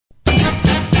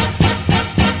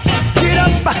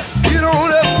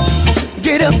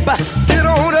up. Get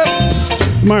on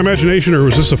up. My imagination, or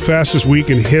was this the fastest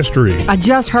week in history? I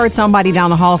just heard somebody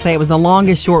down the hall say it was the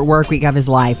longest short work week of his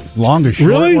life. Longest short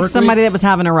Really? work Somebody week? that was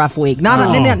having a rough week. None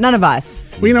of us.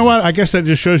 Well, you know what? I guess that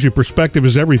just shows you perspective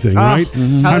is everything, right?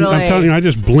 Totally. I'm telling you, I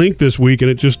just blinked this week and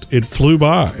it flew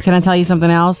by. Can I tell you something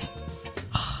else?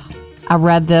 I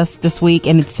read this week,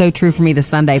 and it's so true for me, the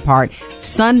Sunday part.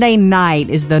 Sunday night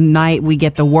is the night we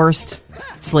get the worst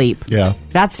sleep. Yeah.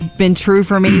 That's been true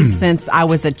for me since I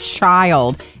was a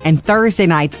child, and Thursday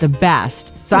night's the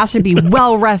best. So I should be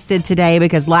well rested today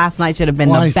because last night should have been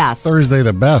Why the is best. Thursday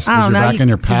the best? I Because don't you're know. back in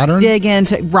your pattern? Dig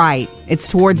into, right. It's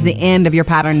towards the end of your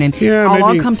pattern, and Yeah,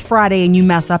 along maybe- comes Friday, and you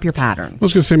mess up your pattern. I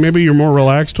was going to say, maybe you're more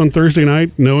relaxed on Thursday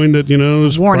night, knowing that,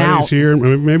 this Worn Friday's out. here.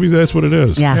 Maybe that's what it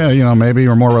is. Yeah. Yeah, maybe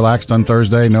you're more relaxed on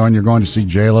Thursday knowing you're going to see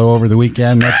J-Lo over the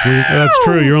weekend next week. That's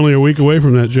true. You're only a week away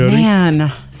from that, Jody.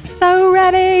 Man, so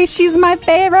ready. She's my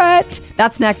favorite.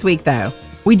 That's next week, though.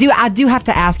 I do have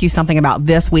to ask you something about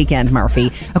this weekend,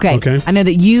 Murphy. Okay. I know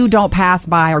that you don't pass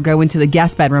by or go into the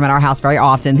guest bedroom at our house very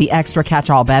often, the extra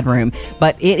catch-all bedroom,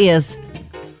 but it is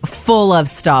full of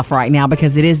stuff right now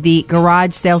because it is the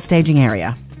garage sale staging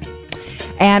area.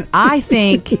 And I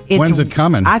think it's... When's it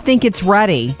coming? I think it's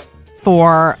ready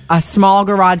for a small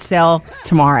garage sale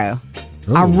tomorrow.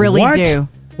 I really what? do.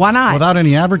 Why not? Without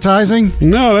any advertising?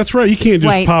 No, that's right. You can't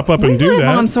just pop up and do We live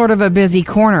that. on sort of a busy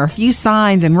corner. A few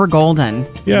signs and we're golden.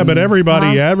 Yeah, but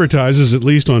everybody advertises at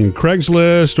least on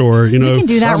Craigslist or, We can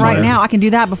do that somewhere. right now. I can do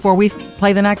that before we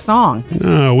play the next song.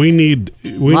 No, we need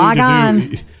Log on. to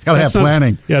do... Gotta have That's not-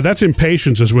 planning. Yeah, that's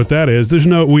impatience is what that is. There's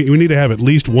no... We need to have at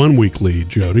least 1 week lead,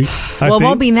 Jody. Well, it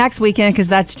won't be next weekend because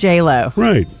that's J-Lo.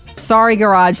 Right. Sorry,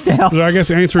 garage sale. So I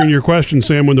guess answering your question,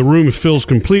 Sam, when the room fills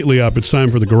completely up, it's time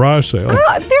for the garage sale.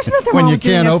 There's nothing When wrong you with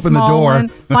doing can't a open the small door. one.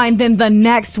 Fine, then the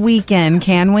next weekend,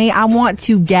 can we? I want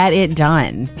to get it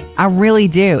done. I really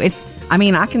do.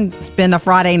 I can spend a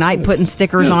Friday night putting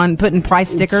stickers on, putting price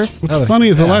stickers. What's funny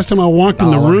is the last time I walked in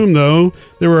the room, though,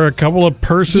 there were a couple of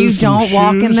purses. You some don't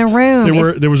walk in shoes. the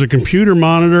room. There was a computer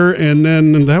monitor, and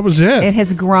then that was it. It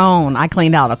has grown. I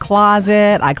cleaned out a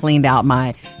closet. I cleaned out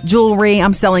my jewelry.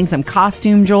 I'm selling some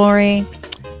costume jewelry.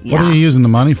 What are you using the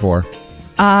money for?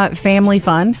 Family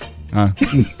fund. I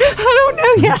don't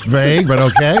know yet. It's vague, but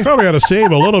okay. Probably ought to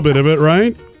save a little bit of it,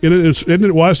 right? Isn't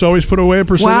it wise to always put away a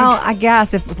percentage? Well, I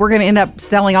guess if we're going to end up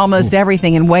selling almost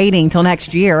everything and waiting till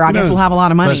next year, I guess we'll have a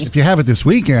lot of But money. if you have it this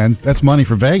weekend, that's money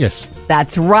for Vegas.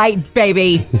 That's right,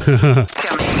 baby.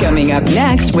 Coming up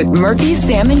next with Murphy,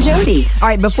 Sam, and Jody. All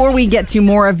right, before we get to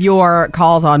more of your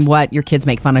calls on what your kids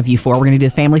make fun of you for, we're going to do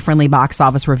a family-friendly box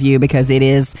office review because it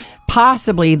is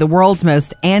possibly the world's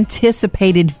most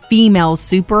anticipated female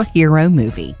superhero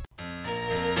movie.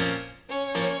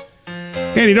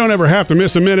 And you don't ever have to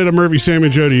miss a minute of Murphy, Sam,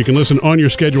 and Jody. You can listen on your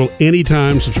schedule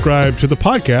anytime. Subscribe to the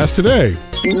podcast today.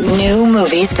 New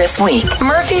movies this week.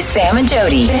 Murphy, Sam, and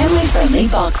Jody. Family-friendly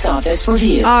box office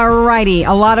review. All righty.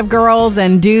 A lot of girls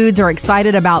and dudes are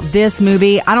excited about this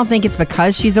movie. I don't think it's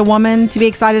because she's a woman to be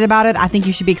excited about it. I think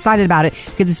you should be excited about it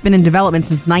because it's been in development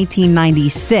since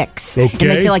 1996. Okay.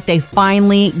 And they feel like they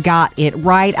finally got it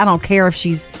right. I don't care if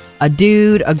she's a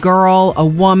dude, a girl, a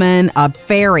woman, a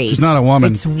fairy. She's not a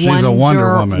woman. It's She's a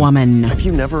Wonder Woman. Have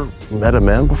you never met a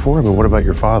man before? I mean, what about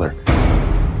your father?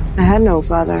 I had no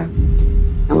father.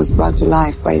 I was brought to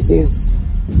life by Zeus.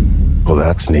 Well,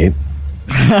 that's neat.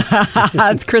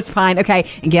 It's Chris Pine. Okay,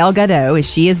 and Gal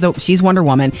Gadot she's Wonder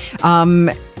Woman.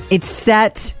 It's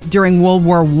set during World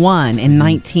War I in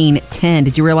 1910.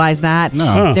 Did you realize that? No.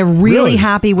 Huh, They're really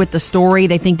happy with the story.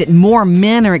 They think that more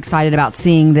men are excited about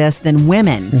seeing this than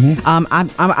women.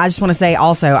 I just want to say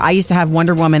also, I used to have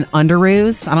Wonder Woman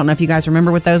underoos. I don't know if you guys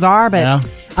remember what those are, but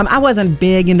I wasn't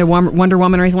big into Wonder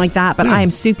Woman or anything like that, but I am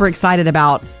super excited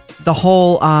about the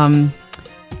whole, I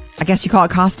guess you call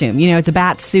it costume. It's a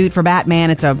bat suit for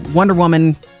Batman. It's a Wonder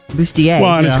Woman bustier.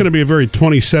 Well, and it's going to be a very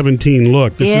 2017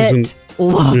 look. It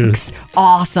looks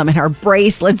awesome, and her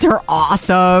bracelets are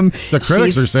awesome. The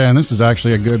critics are saying this is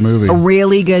actually a good movie. A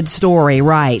really good story,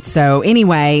 right? So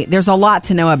anyway, there's a lot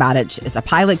to know about it. The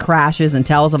pilot crashes and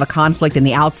tells of a conflict in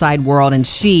the outside world, and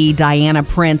she, Diana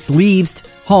Prince, leaves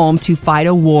home to fight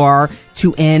a war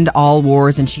to end all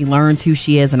wars, and she learns who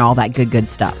she is and all that good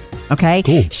stuff. Okay?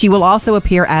 Cool. She will also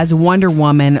appear as Wonder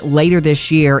Woman later this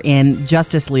year in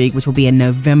Justice League, which will be in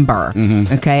November.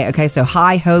 Okay, so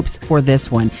high hopes for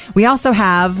this one. We also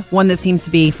have one that seems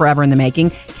to be forever in the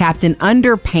making, Captain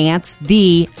Underpants,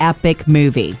 the epic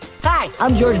movie. Hi,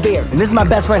 I'm George Beard, and this is my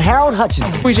best friend Harold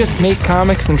Hutchins. We just make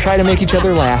comics and try to make each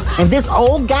other laugh. And this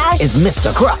old guy is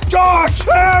Mr. Crook. George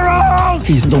Harold!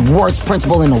 He's the worst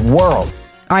principal in the world.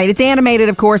 All right, it's animated,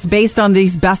 of course, based on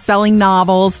these best-selling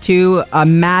novels. Two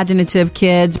imaginative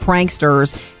kids,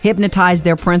 pranksters, hypnotize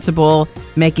their principal,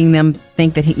 making them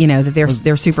think that that they're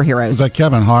superheroes. Is that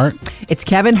Kevin Hart? It's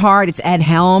Kevin Hart. It's Ed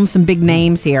Helms. Some big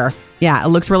names here. Yeah, it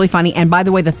looks really funny. And by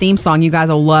the way, the theme song, you guys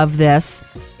will love this,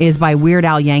 is by Weird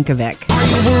Al Yankovic. Are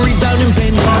you worried about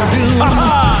impending doom?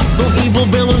 Those evil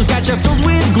villains got you filled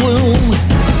with gloom.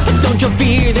 Don't you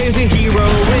fear there's a hero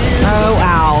in Oh,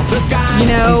 Al. He's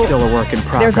still a work in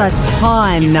progress. There's a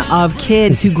ton of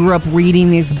kids who grew up reading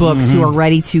these books who are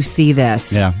ready to see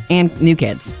this. Yeah. And new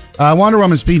kids. Wonder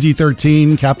Woman's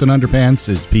PG-13. Captain Underpants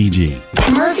is PG.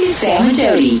 Murphy, Sam, and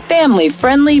Jody,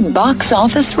 family-friendly box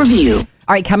office review.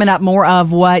 All right, coming up, more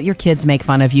of what your kids make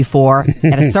fun of you for.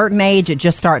 At a certain age, it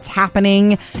just starts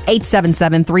happening.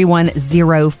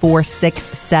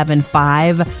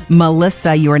 877-310-4675.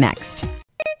 Melissa, you're next.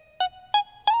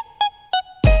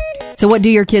 So what do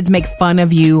your kids make fun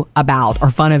of you about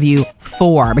or fun of you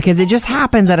for? Because it just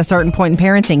happens at a certain point in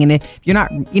parenting. And if you're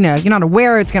not, you're not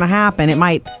aware it's going to happen, it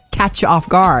might catch you off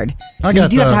guard. You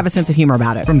do have to have a sense of humor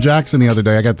about it. From Jackson the other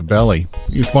day, I got the belly.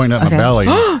 He was pointing at my belly.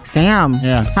 Sam.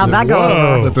 Yeah. How'd that go?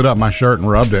 Whoa. Lifted up my shirt and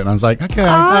rubbed it. And I was like, okay,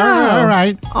 all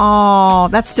right. Oh,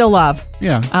 that's still love.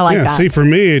 Yeah. I like that. See, for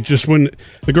me, it's just when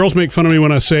the girls make fun of me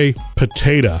when I say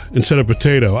potato instead of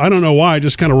potato. I don't know why. It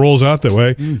just kind of rolls out that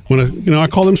way. When I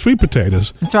call them sweet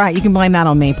potatoes. That's right. You can blame that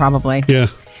on me, probably. Yeah.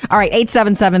 All right,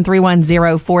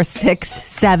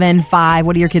 877-310-4675.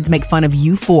 What do your kids make fun of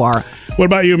you for? What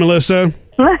about you, Melissa?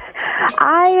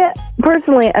 I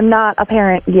personally am not a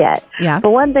parent yet. Yeah.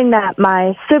 But one thing that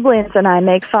my siblings and I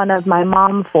make fun of my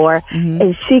mom for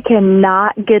is she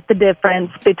cannot get the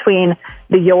difference between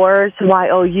the yours,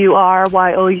 Y-O-U-R,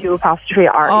 Y-O-U apostrophe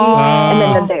R-E, and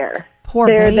then the there. Poor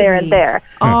there, baby. there, and there.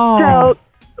 Oh. So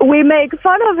we make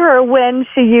fun of her when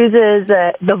she uses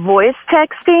the voice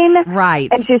texting. Right.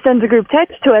 And she sends a group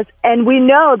text to us, and we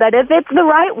know that if it's the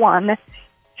right one,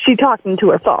 she talked into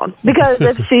her phone. Because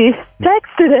if she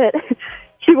texted it,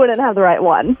 she wouldn't have the right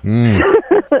one.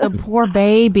 The poor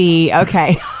baby.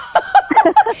 Okay.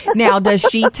 Now, does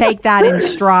she take that in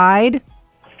stride?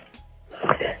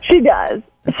 She does.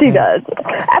 She does.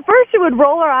 At first, she would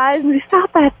roll her eyes and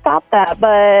say, stop that.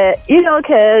 But,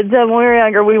 kids, when we were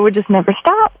younger, we would just never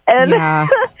stop. And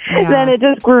then it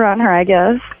just grew on her, I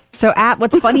guess. So,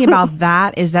 what's funny about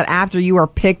that is that after you are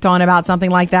picked on about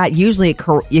something like that, usually it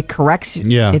corrects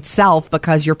itself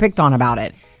because you're picked on about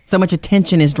it. So much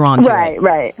attention is drawn to it.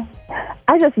 Right.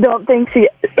 I just don't think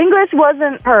English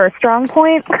wasn't her strong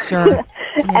point. Sure.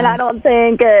 And I don't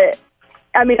think at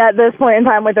this point in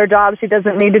time with her job, she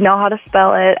doesn't need to know how to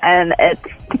spell it, and it's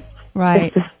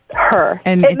just her.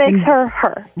 And it makes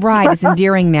her. Right. It's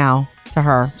endearing now to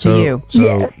her, to you.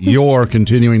 So you're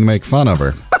continuing to make fun of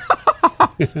her.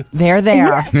 They're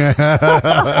there.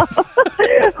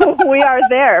 We are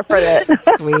there for this.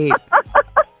 Sweet.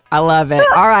 I love it.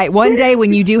 All right. One day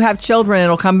when you do have children,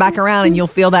 it'll come back around and you'll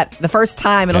feel that the first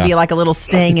time it'll be like a little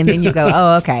sting, and then you go,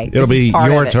 oh, okay. It'll be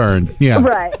your turn. Yeah.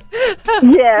 Right.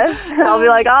 Yes. I'll be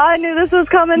like, I knew this was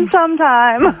coming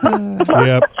sometime.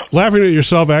 Yeah. Laughing at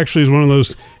yourself actually is one of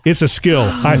those, it's a skill,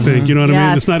 I think. You know what I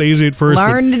mean? It's not easy at first.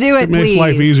 Learn to do it, It makes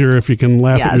life easier if you can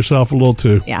laugh at yourself a little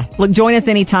too. Yeah. Look, join us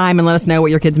anytime and let us know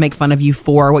what your kids make fun of you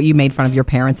for, what you made fun of your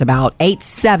parents about.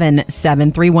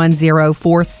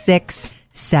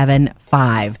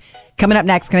 877-310-4675. Coming up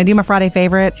next, can I do my Friday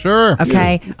favorite? Sure.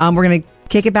 Okay. Yeah. We're going to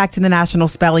kick it back to the National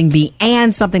Spelling Bee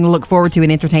and something to look forward to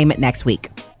in entertainment next week.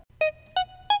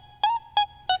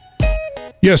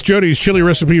 Yes, Jody's chili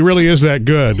recipe really is that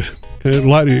good.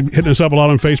 Hitting us up a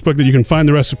lot on Facebook that you can find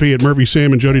the recipe at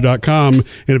murphysamandjody.com. And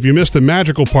if you missed the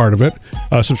magical part of it,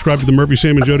 subscribe to the Murphy,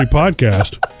 Sam, and Jody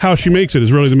podcast. How she makes it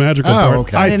is really the magical part.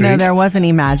 Okay. I didn't know there was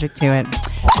any magic to it.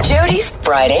 Jody's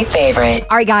Friday favorite.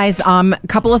 All right, guys. A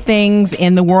couple of things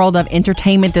in the world of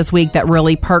entertainment this week that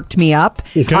really perked me up.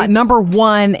 Okay. Number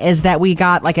one is that we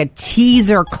got like a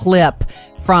teaser clip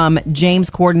from James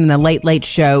Corden in the Late Late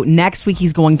Show. Next week,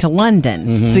 he's going to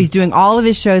London. So he's doing all of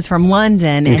his shows from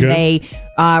London, and they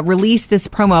released this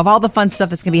promo of all the fun stuff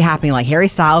that's going to be happening. Like Harry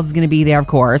Styles is going to be there, of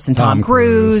course, and Tom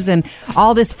Cruise, and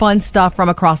all this fun stuff from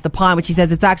across the pond, which he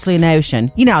says it's actually an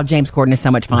ocean. You know how James Corden is so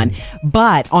much fun.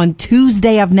 But on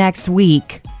Tuesday of next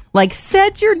week,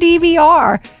 set your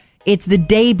DVR. It's the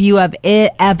debut of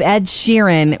Ed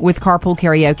Sheeran with Carpool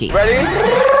Karaoke. Ready?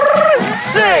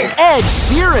 Sing! Ed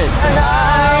Sheeran! And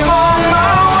I'm on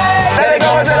my way. Let it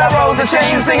go until I rose a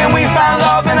chain, singing we found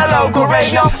love in a low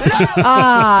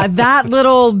That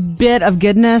little bit of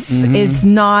goodness is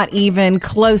not even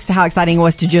close to how exciting it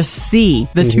was to just see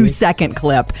the 2-second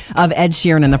clip of Ed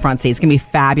Sheeran in the front seat. It's going to be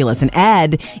fabulous. And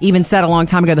Ed even said a long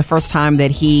time ago, the first time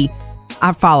that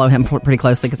I follow him pretty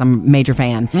closely because I'm a major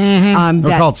fan.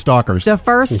 They're called stalkers. The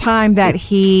first time that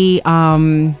he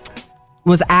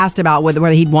was asked about whether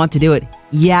he'd want to do it,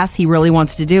 yes, he really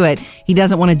wants to do it. He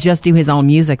doesn't want to just do his own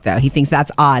music, though. He thinks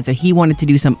that's odd. So he wanted to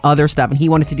do some other stuff, and he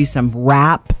wanted to do some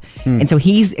rap. And so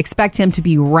expect him to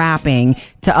be rapping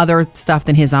to other stuff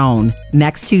than his own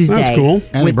next Tuesday. That's cool.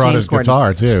 And he brought his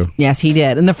guitar, too. Yes, he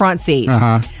did, in the front seat.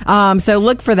 So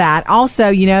look for that.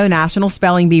 Also, National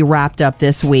Spelling Bee wrapped up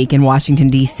this week in Washington,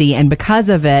 D.C., and because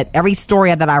of it, every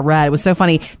story that I read, it was so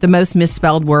funny, the most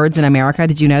misspelled words in America.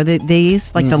 Did you know that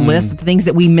these? Like the list of the things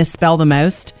that we misspell the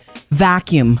most?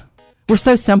 Vacuum. We're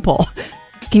so simple.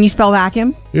 Can you spell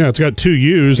vacuum? Yeah, it's got 2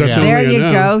 U's. That's the there only you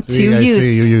go. 2 U's.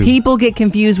 V-A-C-U-U. People get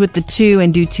confused with the 2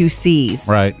 and do 2 C's.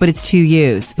 Right. But it's 2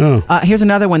 U's. Oh. Here's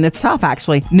another one that's tough,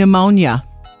 actually. Pneumonia.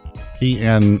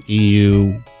 Pneumonia.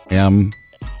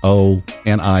 Very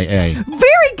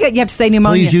good. You have to say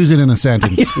pneumonia. Please use it in a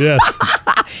sentence. Yes.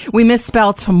 We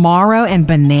misspell tomorrow and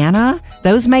banana.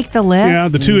 Those make the list. Yeah,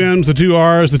 the 2 N's, the 2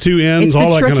 R's, the 2 N's,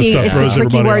 all that kind of stuff. It's the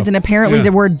tricky words, and apparently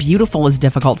the word beautiful is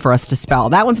difficult for us to spell.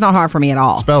 That one's not hard for me at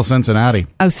all. Spell Cincinnati.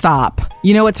 Oh, stop.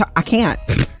 You know what's I can't.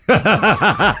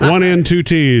 1 N, 2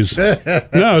 T's. No,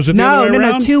 is it the other way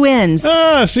around? No, 2 N's.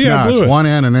 I blew it's it. 1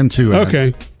 N and then 2 N's.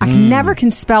 Okay. I never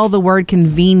can spell the word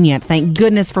convenient. Thank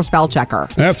goodness for spell checker.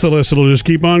 That's the list. It'll just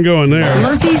keep on going there.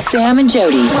 Murphy, Sam, and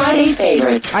Jody. Friday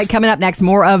favorites. All right, coming up next,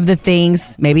 more of the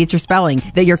things, maybe it's your spelling,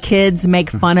 that your kids make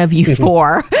fun of you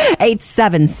for.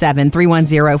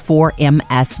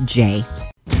 877-310-4MSJ.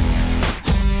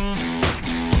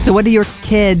 So what do your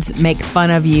kids make fun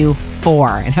of you for?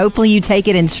 And hopefully you take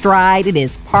it in stride. It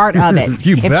is part of it.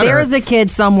 If there is a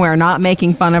kid somewhere not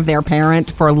making fun of their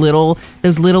parent for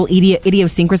those little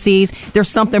idiosyncrasies, there's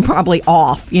something probably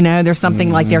off. There's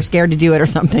something like they're scared to do it or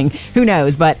something. Who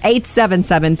knows? But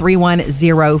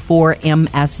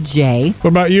 877-310-4MSJ. What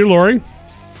about you, Lori?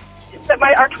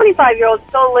 Our 25-year-old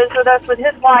still lives with us with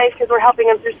his wife because we're helping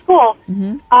him through school.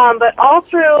 But all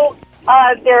through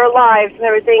their lives and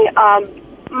everything,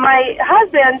 my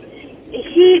husband,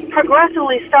 he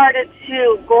progressively started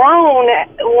to groan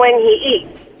when he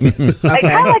eats. Kind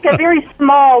of like a very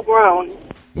small groan.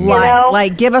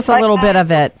 Like, give us a little bit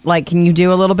of it. Like, can you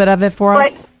do a little bit of it for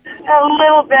us? A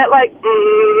little bit, like,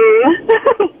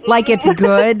 Like it's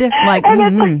good? Like,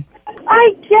 I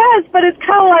guess, but it's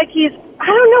kind of like I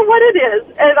don't know what it is.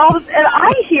 And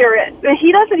I hear it, and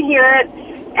he doesn't hear it.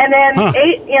 And then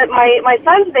my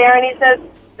son's there, and he says,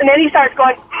 and then he starts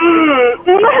going,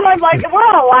 and I'm like,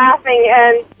 we're all laughing,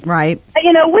 and right.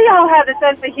 We all have a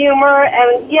sense of humor,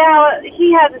 and he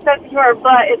has a sense of humor,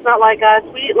 but it's not like us.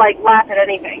 We laugh at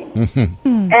anything.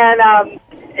 And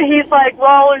he's like,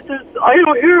 well, it's just, I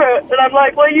don't hear it, and I'm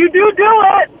like, well, you do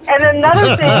it. And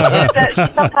another thing is that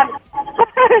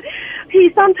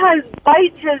he sometimes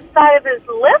bites his side of his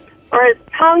lip or his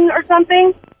tongue or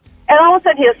something. And all of a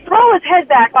sudden, he'll throw his head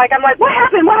back. I'm like, what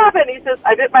happened? What happened? He says,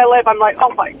 I bit my lip. I'm like,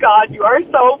 oh, my God, you are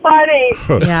so funny.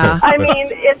 Yeah. I mean,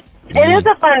 it is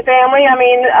a fun family. I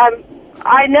mean,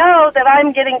 I know that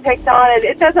I'm getting picked on, and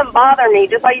it doesn't bother me.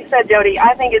 Just like you said, Jody,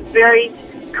 I think it's very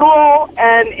cool,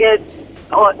 and it's,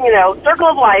 circle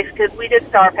of life, because we did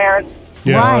star parents.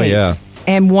 Yeah. Right. Oh, yeah.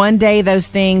 And one day those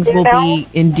things will be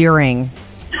endearing.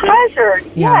 Treasured,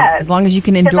 Yeah. yes. As long as you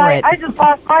can endure it. I just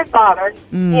lost my father.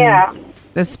 Yeah.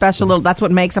 Those special that's what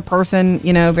makes a person,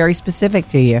 very specific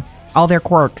to you. All their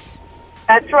quirks.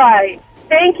 That's right.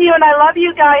 Thank you, and I love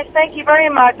you guys. Thank you very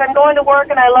much. I'm going to work,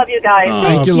 and I love you guys.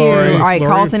 Thank you, Lori. All right, Lori.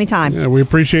 call us anytime. Yeah, we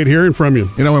appreciate hearing from you.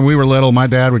 When we were little, my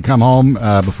dad would come home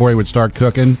before he would start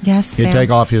cooking. Yes, He'd Sam.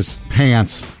 take off his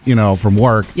pants, from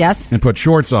work. Yes. And put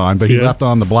shorts on, but he Yeah. left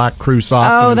on the black crew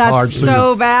socks and his hard that's suit.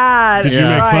 so bad. Did you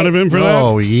make fun of him for that?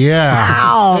 Oh, yeah.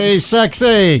 Ouch. Hey,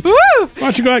 sexy. Woo! Why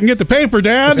don't you go out and get the paper,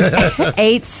 Dad?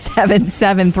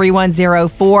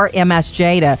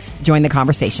 877-310-4MSJ to join the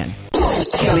conversation.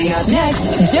 Coming up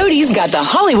next, Jody's got the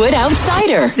Hollywood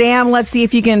Outsider. Sam, let's see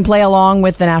if you can play along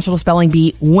with the National Spelling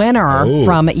Bee winner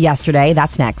from yesterday.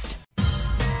 That's next.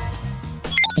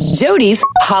 Jody's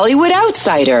Hollywood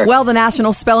Outsider. Well, the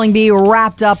National Spelling Bee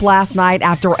wrapped up last night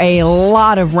after a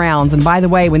lot of rounds. And by the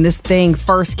way, when this thing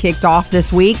first kicked off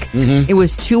this week, it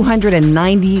was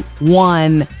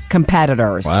 291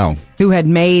 competitors who had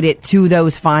made it to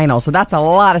those finals. So that's a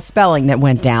lot of spelling that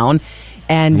went down.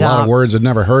 And a lot of words I'd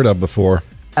never heard of before.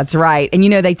 That's right. And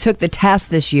they took the test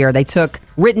this year. They took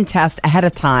written test ahead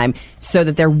of time so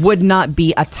that there would not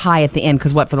be a tie at the end.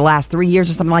 Because for the last 3 years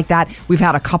or something like that, we've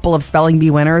had a couple of spelling bee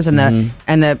winners, and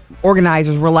the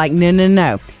organizers were like,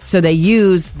 no. So they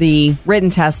used the written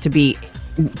test to be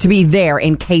there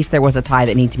in case there was a tie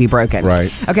that needed to be broken.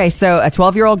 Right. Okay, so a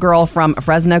 12-year-old girl from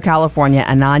Fresno, California,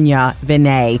 Ananya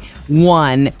Vinay,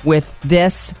 won with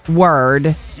this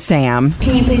word, Sam.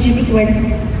 Can you please repeat the word?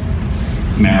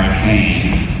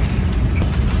 Maricane.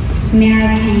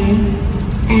 Maricane.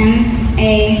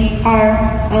 M-A-R-O-C-A-I-N.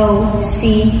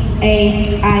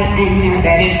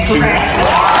 That is correct.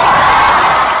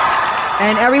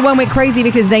 And everyone went crazy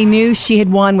because they knew she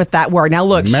had won with that word. Now,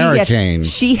 look,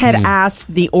 she had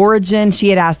asked the origin, she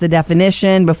had asked the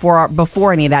definition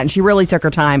before any of that, and she really took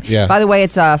her time. Yeah. By the way,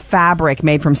 it's a fabric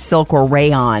made from silk or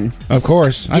rayon. Of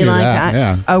course, I knew that.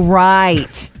 Yeah. Oh,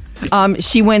 right.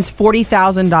 She wins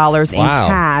 $40,000 in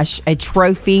cash, a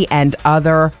trophy, and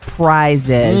other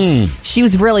prizes. She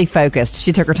was really focused.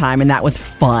 She took her time, and that was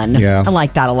fun. Yeah. I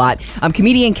like that a lot.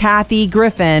 Comedian Kathy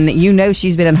Griffin,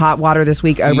 she's been in hot water this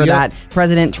week over that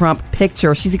President Trump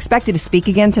picture. She's expected to speak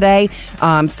again today.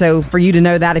 So for you to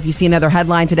know that, if you see another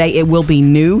headline today, it will be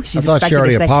new. I thought she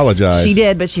already apologized. She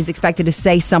did, but she's expected to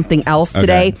say something else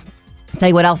today. Tell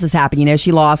you what else has happened.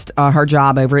 She lost her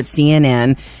job over at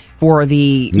CNN for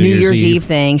the New Year's Eve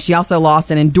thing. She also lost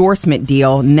an endorsement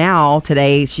deal. Now,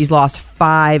 today, she's lost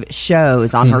 5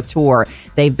 shows on her tour.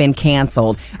 They've been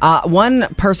canceled. One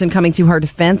person coming to her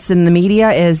defense in the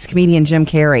media is comedian Jim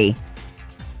Carrey.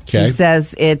 Okay. He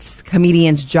says it's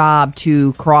comedian's job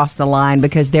to cross the line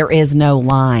because there is no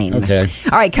line. Okay.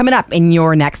 All right, coming up in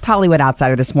your next Hollywood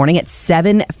Outsider this morning at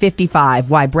 7:55,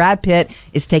 why Brad Pitt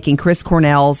is taking Chris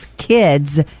Cornell's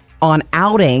kids on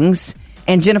outings.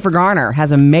 And Jennifer Garner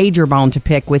has a major bone to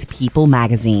pick with People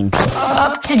magazine.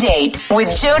 Up to date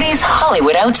with Jody's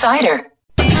Hollywood Outsider.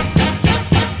 Get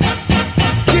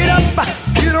up,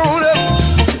 get on up,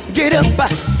 get up,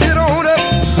 get on up.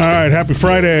 All right, happy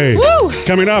Friday. Woo!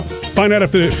 Coming up, find out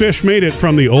if the fish made it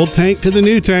from the old tank to the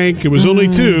new tank. It was only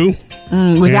 2.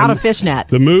 Without a fishnet.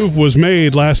 The move was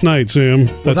made last night, Sam.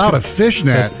 Without a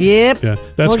fishnet? Yep. Yeah,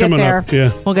 that's coming up.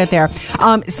 Yeah. We'll get there.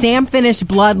 Sam finished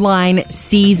Bloodline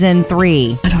Season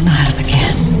 3. I don't know how to begin.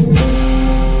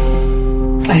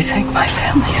 I think my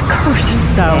family's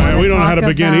cursed. So we don't know how to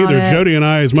begin either. Jody and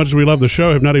I, as much as we love the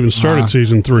show, have not even started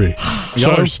Season 3.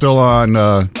 Y'all are still on...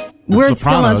 We're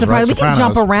still on Sopranos. We can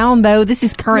jump around, though. This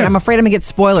is current. Yeah. I'm afraid I'm going to get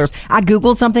spoilers. I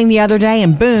Googled something the other day,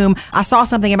 and boom, I saw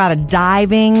something about a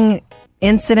diving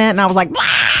incident, and I was like, blah!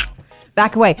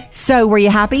 Back away. So, were you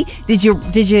happy? Did you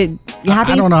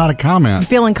happy? I don't know how to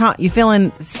comment. You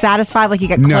feeling satisfied, like you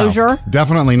got closure? No,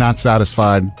 definitely not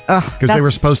satisfied. Because they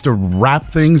were supposed to wrap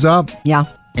things up. Yeah.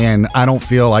 And I don't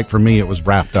feel like, for me, it was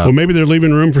wrapped up. Well, maybe they're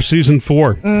leaving room for Season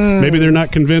 4. Maybe they're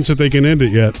not convinced that they can end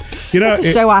it yet. It's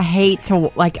a show I hate to,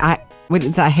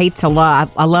 I hate to love.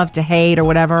 I love to hate or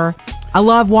whatever. I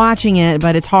love watching it,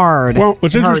 but it's hard. Well,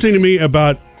 what's interesting to me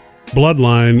about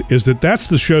Bloodline is that's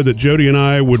the show that Jody and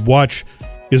I would watch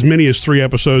as many as 3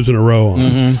 episodes in a row on.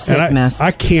 Sickness. And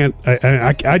I can't.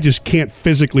 I just can't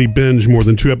physically binge more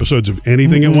than 2 episodes of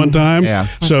anything at one time. Yeah.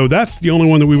 So that's the only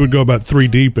one that we would go about 3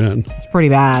 deep in. It's pretty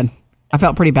bad. I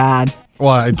felt pretty bad.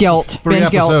 Well, guilt. 3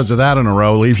 episodes of that in a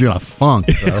row leaves you in a funk.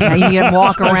 Yeah, you can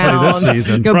walk around, this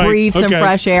season. go breathe some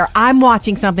fresh air. I'm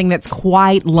watching something that's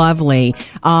quite lovely,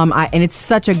 and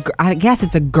it's I guess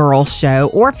it's a girl show,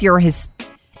 or if you're a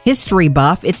history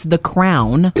buff, it's The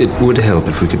Crown. It would help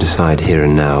if we could decide here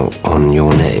and now on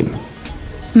your name.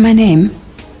 My name?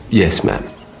 Yes, ma'am.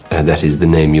 That is the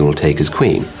name you will take as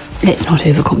queen. Let's not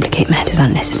overcomplicate matters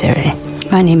unnecessarily.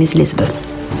 My name is Elizabeth.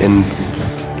 And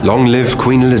long live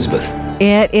Queen Elizabeth.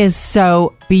 It is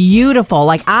so beautiful.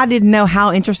 I didn't know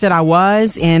how interested I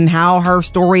was in how her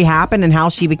story happened and how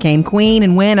she became queen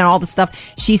and when and all the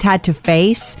stuff she's had to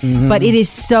face. But it is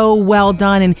so well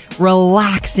done and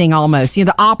relaxing almost.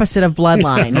 The opposite of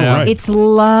Bloodline. Right. It's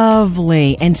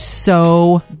lovely and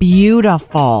so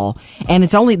beautiful. And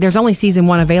there's only season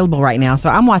 1 available right now.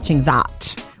 So I'm watching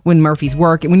that when Murphy's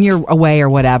work. When you're away or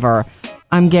whatever,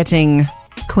 I'm getting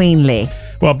queenly.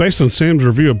 Well, based on Sam's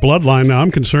review of Bloodline, now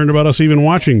I'm concerned about us even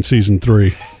watching Season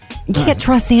 3. You can't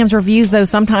trust Sam's reviews, though,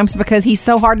 sometimes because he's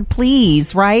so hard to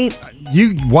please, right?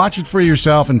 You watch it for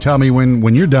yourself and tell me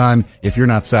when you're done if you're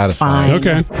not satisfied.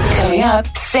 Fine. Okay. Coming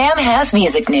up, Sam has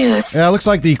music news. Yeah, it looks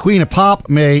like the Queen of Pop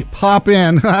may pop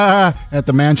in at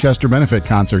the Manchester Benefit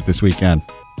concert this weekend.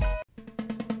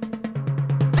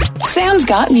 Sam's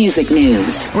got music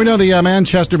news. We know the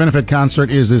Manchester Benefit concert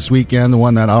is this weekend, the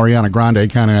one that Ariana Grande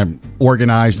kind of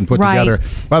organized and put together.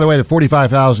 By the way, the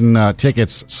 45,000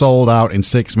 tickets sold out in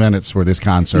 6 minutes for this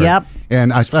concert. Yep.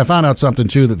 And I found out something,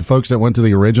 too, that the folks that went to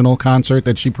the original concert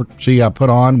that she put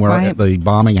on where the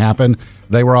bombing happened,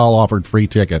 they were all offered free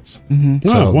tickets. Mm-hmm.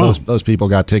 So those people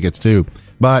got tickets, too.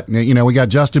 But, you know, we got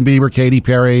Justin Bieber, Katy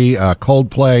Perry,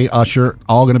 Coldplay, Usher,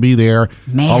 all going to be there,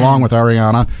 along with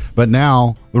Ariana. But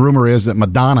now the rumor is that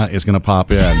Madonna is going to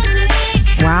pop in.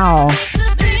 Wow.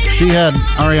 She had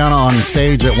Ariana on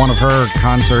stage at one of her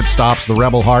concert stops, the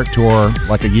Rebel Heart tour,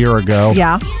 like a year ago.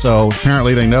 Yeah. So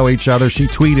apparently they know each other. She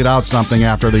tweeted out something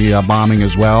after the bombing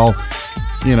as well.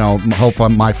 You know, hope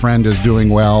my friend is doing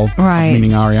well. Right.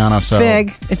 Meaning Ariana. So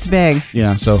big. It's big.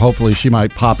 Yeah. So hopefully she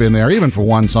might pop in there, even for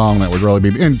one song that would really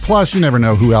be. And plus, you never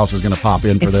know who else is going to pop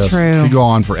in for this. True. You go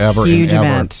on forever Huge and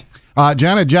ever. event.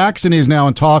 Janet Jackson is now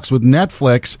in talks with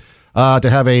Netflix to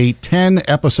have a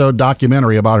 10-episode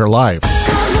documentary about her life.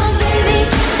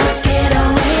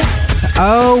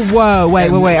 Oh, whoa.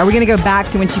 Wait. Are we going to go back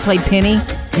to when she played Penny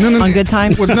on Good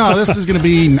Times? Well, no, this is going to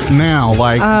be now,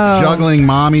 like juggling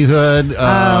mommyhood,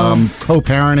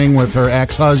 co-parenting with her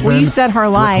ex-husband. Well, you said her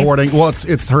life. Recording. Well,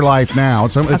 it's her life now.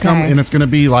 And it's going to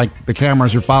be like the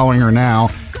cameras are following her now.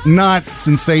 Not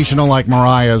sensational like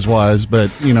Mariah's was,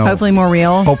 but, you know. Hopefully more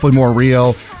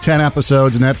real. 10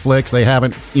 episodes, Netflix. They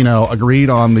haven't, agreed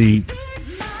on the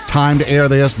time to air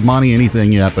this, money,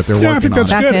 anything yet, but they're working I think that's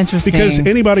on it. good. That's interesting. Because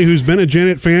anybody who's been a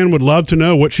Janet fan would love to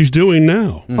know what she's doing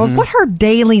now. Well, what her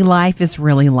daily life is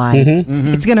really like.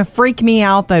 It's going to freak me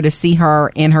out, though, to see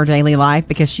her in her daily life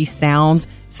because she sounds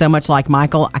so much like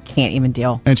Michael. I can't even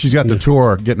deal. And she's got the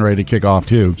tour getting ready to kick off,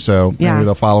 too. So maybe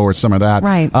they'll follow her with some of that.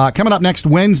 Right. Coming up next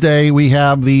Wednesday, we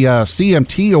have the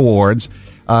CMT Awards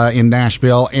in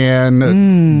Nashville,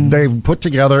 and they've put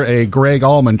together a Greg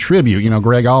Allman tribute. You know,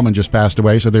 Greg Allman just passed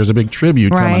away, so there's a big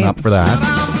tribute coming up for that.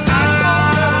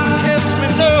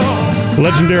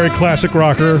 Legendary classic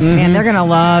rocker. And they're going to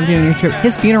love doing your trip.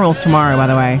 His funeral's tomorrow, by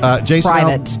the way.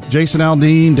 Private. Jason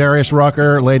Aldean, Darius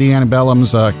Rucker, Lady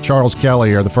Antebellum's Charles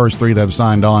Kelly are the first three that have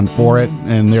signed on for it,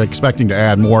 and they're expecting to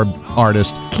add more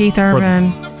artists. Keith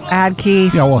Urban, add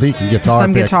Keith. Yeah, well, he can guitar.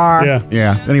 Some guitar.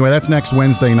 Yeah. Anyway, that's next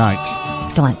Wednesday night.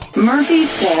 Excellent. Murphy,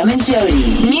 Sam, and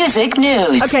Jody. Music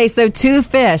news. Okay, so 2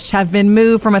 fish have been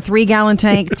moved from a 3-gallon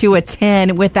tank to a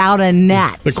 10 without a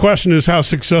net. The question is, how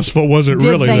successful was it Did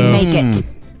really, they though? make it?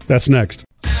 That's next.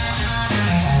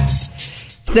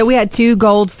 So we had 2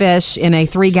 goldfish in a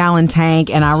 3-gallon tank,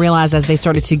 and I realized as they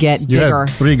started to get You bigger.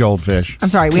 had 3 goldfish. I'm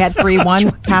sorry, we had 3.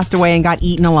 One passed away and got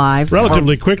eaten alive.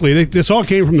 Relatively quickly. This all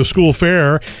came from the school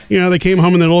fair. You know, they came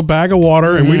home in a little bag of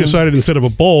water, and we decided instead of a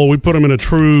bowl, we put them in a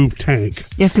true tank.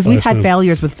 Yes, because we've had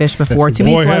failures with fish before. Too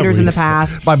many floaters in the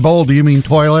past. By bowl, do you mean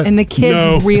toilet? And the kids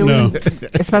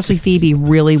especially Phoebe,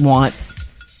 really wants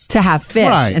to have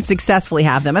fish and successfully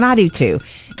have them. And I do too.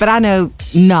 But I know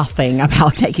nothing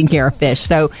about taking care of fish.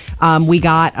 So we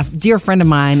got a dear friend of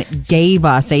mine gave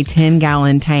us a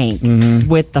 10-gallon tank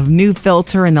with the new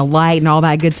filter and the light and all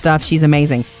that good stuff. She's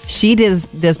amazing. She did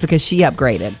this because she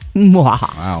upgraded.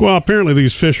 Wow. Well, apparently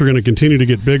these fish are going to continue to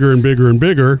get bigger and bigger and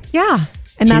bigger. Yeah.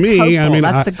 And to that's me, hopeful. I mean,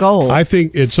 that's the goal. I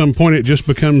think at some point it just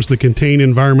becomes the contained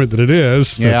environment that it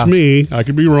is. Yeah. That's me. I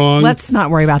could be wrong. Let's not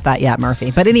worry about that yet,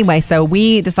 Murphy. But anyway, so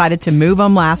we decided to move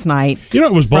them last night. You know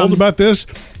what was bold about this?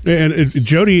 And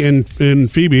Jody and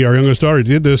Phoebe, our youngest daughter,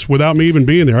 did this without me even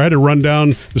being there. I had to run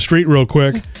down the street real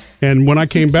quick. And when I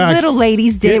came back... Little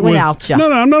ladies did it without you.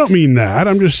 No, I don't mean that.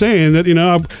 I'm just saying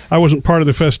that, I wasn't part of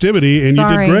the festivity, and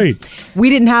Sorry. you did great.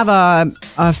 We didn't have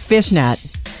a fish net.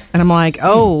 And I'm like,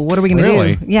 what are we going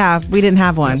to do? Yeah, we didn't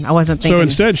have one. I wasn't thinking. So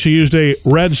instead, she used a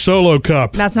red Solo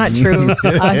cup. That's not true.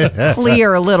 A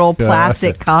clear little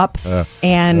plastic cup.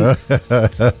 And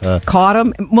caught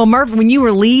them. Well, Murph, when you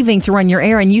were leaving to run your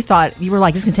errand, you were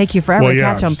like, this is going to take you forever to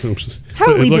catch them.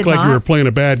 Totally It looked like you were playing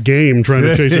a bad game trying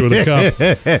to chase it with a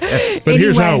cup. But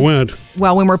here's how it went.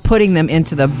 Well, when we're putting them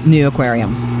into the new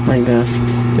aquarium. Like this.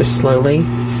 Just slowly.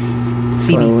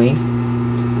 Slowly.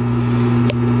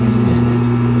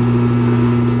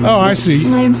 Oh, I see.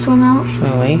 Let him swim out.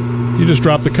 Slowly. You just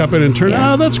drop the cup in and turn.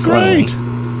 Yeah, that's slowly. great.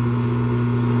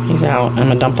 He's out. I'm going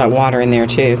to dump that water in there,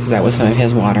 too, because that was some of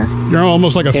his water. You're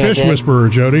almost like a fish whisperer,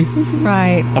 Jody.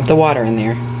 Right. Dump the water in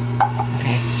there.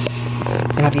 Okay.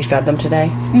 And have you fed them today?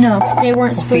 No, they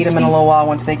weren't supposed to. Feed them in a little while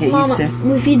once they get used to.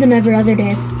 We feed them every other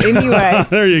day. Anyway,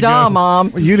 there you duh, go.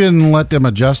 Mom. You didn't let them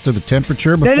adjust to the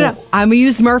temperature before? No. I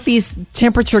used Murphy's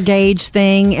temperature gauge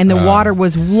thing, and the water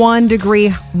was 1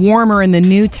 degree warmer in the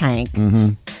new tank.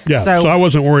 Mm-hmm. Yeah, so I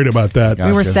wasn't worried about that.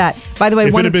 We were set. By the way,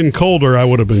 if it had been colder, I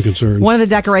would have been concerned. One of the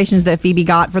decorations that Phoebe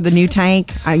got for the new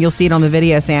tank, you'll see it on the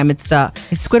video, Sam. It's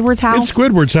Squidward's house. It's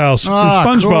Squidward's house. Ah,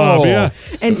 SpongeBob, cool. yeah.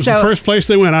 And it was so- the first place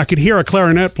they went. I could hear a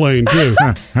clarinet playing, too.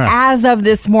 As of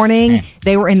this morning,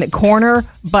 they were in the corner,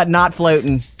 but not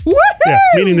floating. Woohoo! Yeah,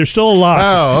 meaning they're still alive.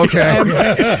 Oh, okay.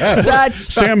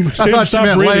 Sam I thought you stopped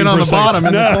meant breathing laying on for a the bottom.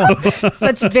 second.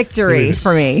 Such victory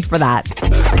for me for that.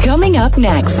 Coming up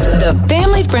next, the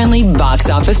family-friendly box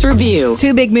office review.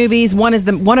 2 big movies. One is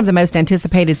one of the most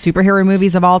anticipated superhero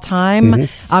movies of all time.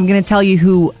 Mm-hmm. I'm going to tell you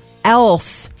who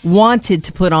else wanted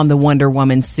to put on the Wonder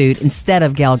Woman suit instead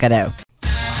of Gal Gadot.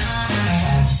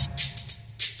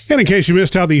 And in case you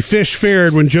missed how the fish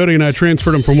fared when Jody and I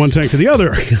transferred them from one tank to the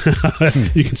other,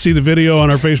 you can see the video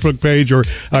on our Facebook page or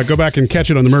go back and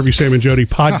catch it on the Murphy, Sam, and Jody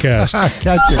podcast.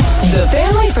 Catch it. The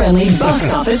family-friendly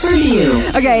box office review.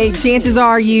 Okay, chances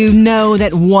are you know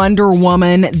that Wonder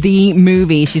Woman, the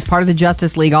movie, she's part of the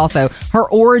Justice League also. Her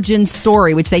origin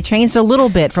story, which they changed a little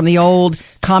bit from the old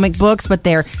comic books, but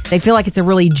they feel like it's a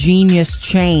really genius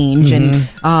change and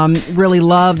really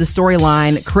love the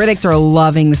storyline. Critics are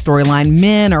loving the storyline.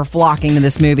 Men are flocking to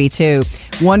this movie too.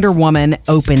 Wonder Woman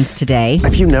opens today.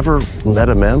 Have you never met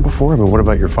a man before? I mean, what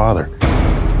about your father?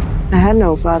 I had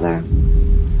no father.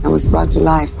 I was brought to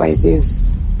life by Zeus.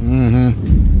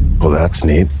 Well, that's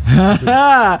neat.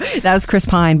 That was Chris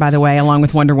Pine, by the way, along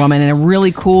with Wonder Woman, and a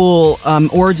really cool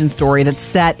origin story that's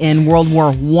set in World War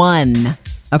I.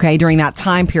 Okay, during that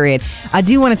time period. I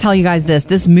do want to tell you guys this.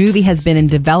 This movie has been in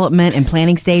development and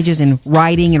planning stages and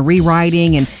writing and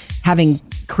rewriting and having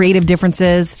creative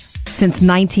differences since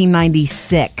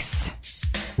 1996.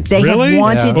 They Really? have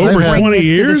wanted Yeah. to Over bring 20 this to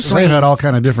the years? screen. They had all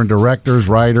kind of different directors,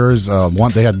 writers.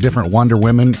 They had different Wonder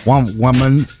Women. One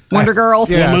woman. Wonder Girls.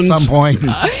 Yeah, at some point.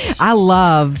 I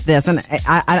love this, and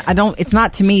I don't. It's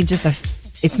not to me just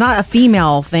it's not a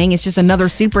female thing. It's just another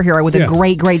superhero with a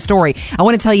great story. I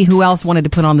want to tell you who else wanted to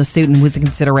put on the suit and was a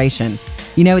consideration.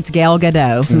 You know, it's Gal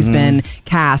Gadot who's been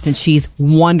cast, and she's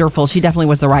wonderful. She definitely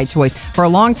was the right choice. For a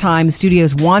long time, the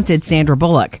studios wanted Sandra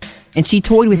Bullock, and she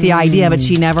toyed with the idea, but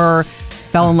she never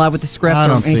fell in love with the script I or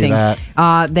don't see anything.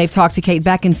 that. They've talked to Kate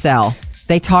Beckinsale.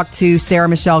 They talked to Sarah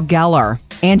Michelle Gellar,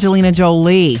 Angelina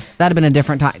Jolie. That'd have been a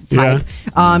different type.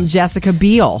 Jessica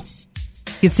Biel.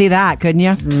 You could see that, couldn't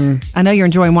you? I know you're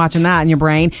enjoying watching that in your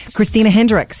brain. Christina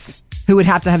Hendricks, who would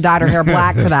have to have dyed her hair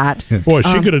black for that. Boy,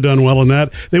 she could have done well in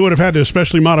that. They would have had to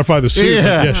especially modify the suit.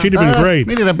 Yeah, she'd have been great.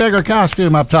 Needed a bigger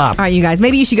costume up top. All right, you guys,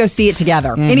 maybe you should go see it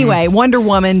together. Anyway, Wonder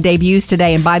Woman debuts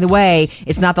today. And by the way,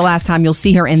 it's not the last time you'll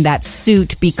see her in that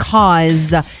suit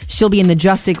because she'll be in the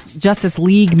Justice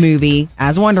League movie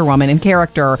as Wonder Woman in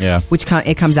character, which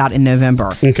it comes out in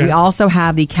November. Okay. We also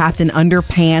have the Captain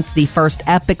Underpants, the first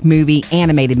epic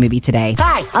animated movie today.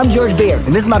 Hi, I'm George Beard,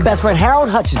 and this is my best friend Harold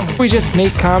Hutchins. We just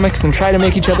make comics and try to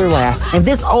make each other laugh. And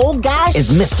this old guy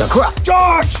is Mr. Crook.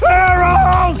 George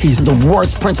Harold! He's the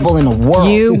worst principal in the world.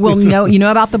 You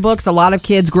know about the books. A lot of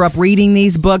kids grew up reading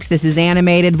these books. This is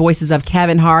animated. Voices of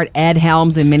Kevin Hart, Ed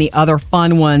Helms, and many other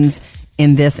fun ones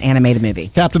in this animated movie.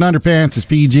 Captain Underpants is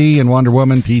PG and Wonder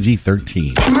Woman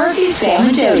PG-13. Murphy, Sam,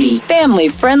 and Jody,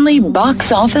 family-friendly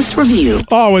box office review.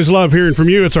 Always love hearing from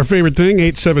you. It's our favorite thing.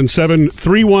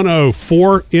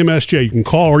 877-310-4MSJ. You can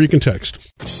call or you can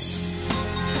text.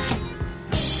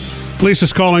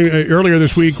 Lisa's calling earlier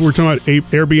this week. We're talking about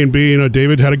Airbnb. You know,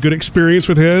 David had a good experience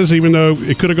with his, even though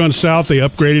it could have gone south. They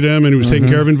upgraded him, and he was taken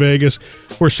care of in Vegas.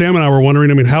 Where Sam and I were wondering,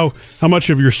 I mean, how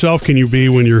much of yourself can you be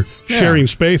when you're sharing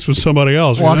space with somebody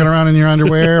else? Walking around in your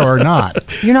underwear or not?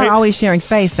 You're not always sharing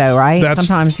space, though, right?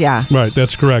 Sometimes, yeah. Right,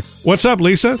 that's correct. What's up,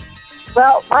 Lisa?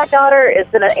 Well, my daughter is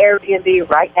in an Airbnb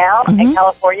right now in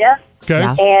California. Okay.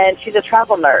 Yeah. And she's a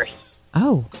travel nurse.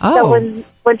 Oh. So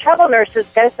when travel nurses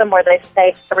go somewhere, they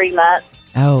stay 3 months.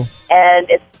 Oh.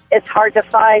 And it's hard to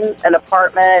find an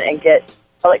apartment and get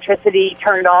electricity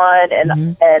turned on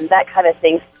and that kind of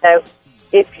thing. So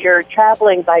if you're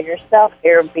traveling by yourself,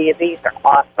 Airbnbs are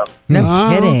awesome. No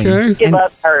kidding. Okay. She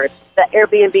loves hers. The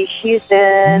Airbnb she's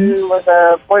in was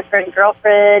a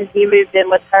boyfriend-girlfriend. He moved in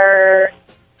with her.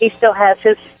 He still has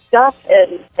his stuff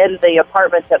in the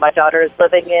apartment that my daughter is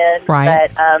living in. Right.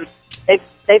 But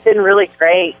they've been really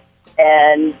great,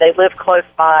 and they live close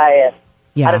by.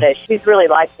 And I don't know. She's really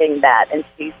liking that, and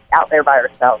she's out there by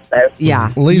herself. So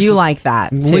yeah, Lisa, you like that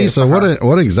too. Lisa,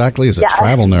 what exactly is a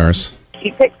travel nurse?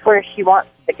 She picks where she wants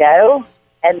to go,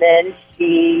 and then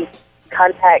she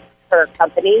contacts her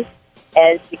company,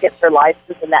 and she gets her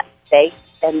license in that state.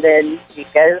 and then she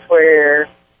goes where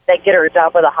they get her a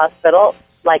job with a hospital.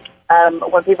 Like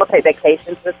when people take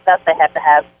vacations and stuff, they have to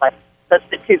have like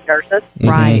substitute nurses.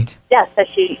 Right. Yeah, so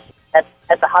she at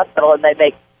the hospital, and they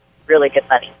make really good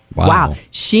money. Wow.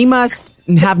 She must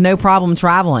have no problem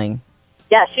traveling.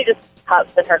 Yeah, she just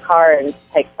hops in her car and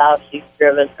takes off. She's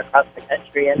driven across the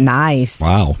country. And nice.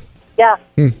 Wow. Yeah,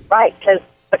 right,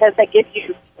 because they give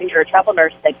you, when you're a travel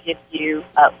nurse, they give you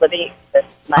living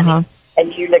expense money,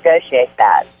 and you negotiate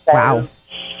that. So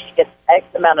she gets X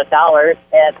amount of dollars,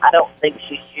 and I don't think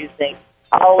she's using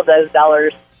all of those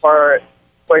dollars for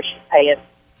where she's paying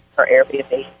for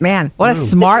Airbnb. Man, what a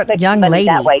smart young lady.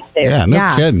 That way too. Yeah,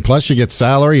 no kidding. Plus, you get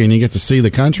salary and you get to see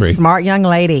the country. Smart young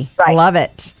lady. Right. Love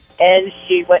it. And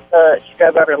she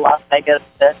drove over to Las Vegas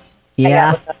to hang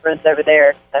out with my friends over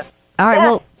there. So, all right,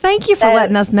 well, thank you for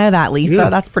letting us know that, Lisa. Yeah.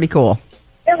 That's pretty cool.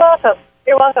 You're welcome.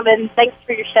 You're welcome, and thanks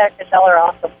for your show, because y'all are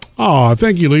awesome. Oh,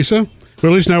 thank you, Lisa. But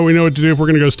at least now we know what to do if we're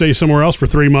going to go stay somewhere else for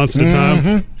 3 months at a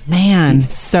time. Man,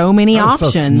 so many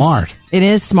options. So smart. It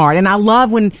is smart. And I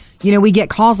love when, we get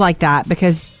calls like that,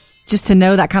 because just to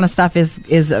know that kind of stuff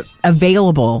is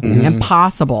available and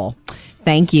possible.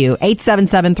 Thank you.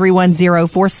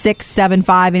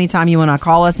 877-310-4675. Anytime you want to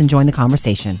call us and join the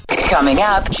conversation. Coming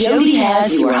up, Jody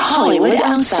has your Hollywood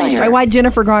Outsider. Right, why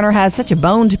Jennifer Garner has such a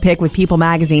bone to pick with People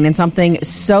magazine, and something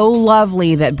so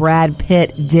lovely that Brad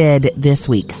Pitt did this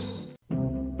week.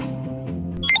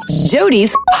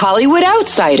 Jody's Hollywood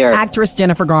Outsider. Actress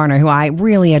Jennifer Garner, who I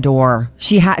really adore.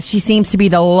 She seems to be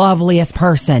the loveliest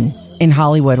person in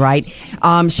Hollywood, right?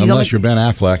 Unless you're Ben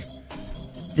Affleck.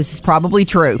 This is probably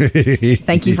true.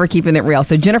 Thank you for keeping it real.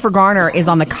 So Jennifer Garner is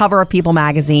on the cover of People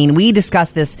magazine. We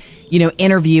discussed this,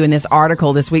 interview in this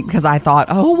article this week because I thought,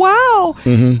 oh, wow.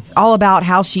 It's all about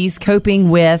how she's coping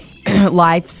with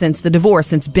life since the divorce,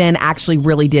 since Ben actually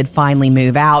really did finally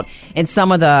move out. And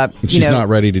some of the, She's not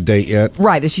ready to date yet.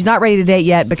 Right. That she's not ready to date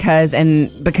yet because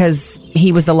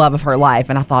he was the love of her life.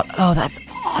 And I thought, oh, that's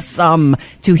awesome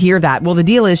to hear that. Well, the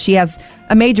deal is she has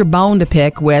a major bone to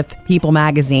pick with People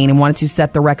magazine and wanted to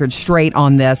set the record straight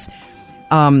on this.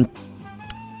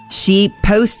 She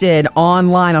posted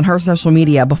online on her social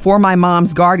media, before my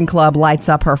mom's garden club lights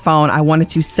up her phone, I wanted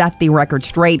to set the record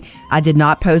straight. I did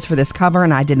not pose for this cover,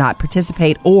 and I did not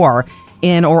participate or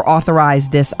authorize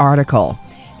this article.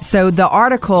 So the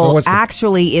article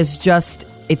actually is just,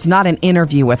 it's not an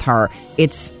interview with her.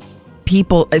 It's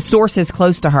sources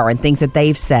close to her and things that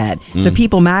they've said. So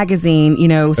People magazine,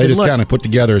 they said, just kind of put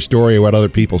together a story of what other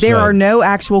people said. There are no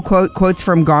actual quotes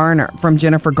from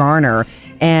Jennifer Garner.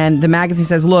 And the magazine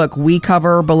says, look, we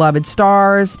cover beloved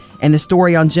stars, and the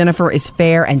story on Jennifer is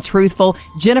fair and truthful.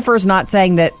 Jennifer's not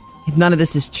saying that none of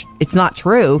this it's not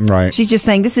true. Right. She's just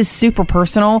saying this is super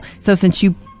personal. So since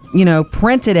you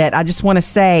printed it, I just want to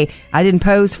say I didn't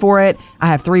pose for it. I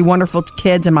have 3 wonderful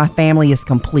kids and my family is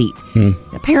complete.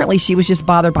 Apparently she was just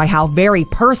bothered by how very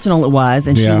personal it was,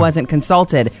 and she wasn't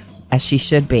consulted, as she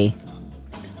should be.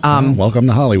 Welcome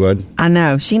to Hollywood. I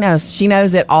know. She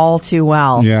knows it all too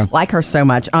well. Yeah. Like her so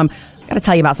much. Got to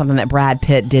tell you about something that Brad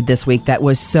Pitt did this week that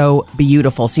was so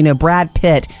beautiful. So, Brad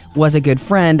Pitt was a good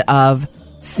friend of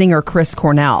singer Chris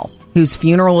Cornell, whose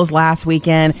funeral was last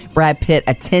weekend. Brad Pitt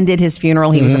attended his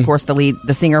funeral. He was, of course,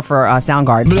 the singer for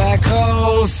Soundgarden. Black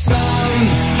hole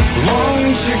sun, won't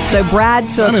you? So Brad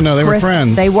took... I didn't know they were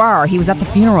friends. They were. He was at the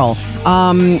funeral.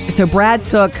 So Brad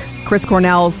took Chris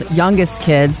Cornell's youngest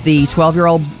kids, the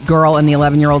 12-year-old girl and the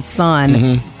 11-year-old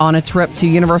son, on a trip to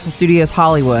Universal Studios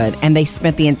Hollywood, and they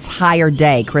spent the entire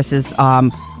day. Chris's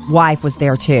wife was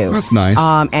there, too. That's nice.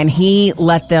 And he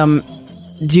let them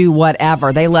do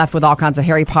whatever. They left with all kinds of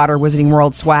Harry Potter Wizarding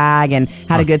World swag and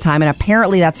had a good time. And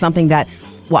apparently that's something that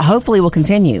hopefully will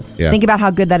continue. Yeah. Think about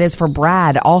how good that is for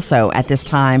Brad also at this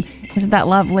time. Isn't that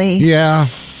lovely? Yeah.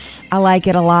 I like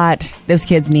it a lot. Those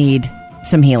kids need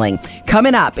some healing.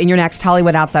 Coming up in your next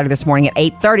Hollywood Outsider this morning at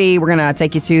 8:30, we're going to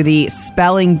take you to the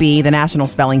Spelling Bee, the National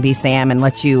Spelling Bee, Sam, and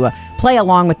let you play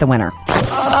along with the winner.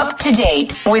 Up to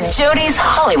date with Jody's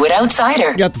Hollywood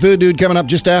Outsider. Got the Food Dude coming up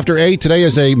just after 8. Today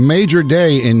is a major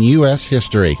day in U.S.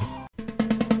 history.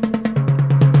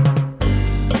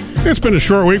 It's been a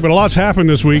short week, but a lot's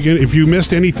happened this week. If you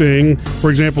missed anything,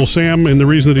 for example, Sam, and the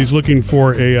reason that he's looking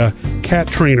for a cat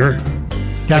trainer.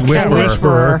 Cat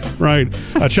whisperer. Right.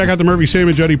 Check out the Murphy, Sam,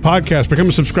 and Jody podcast. Become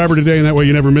a subscriber today, and that way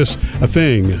you never miss a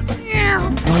thing.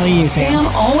 Sam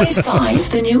always finds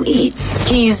the new eats.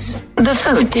 He's the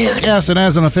food dude. Yes, and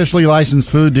as an officially licensed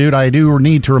food dude, I do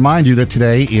need to remind you that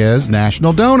today is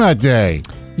National Donut Day.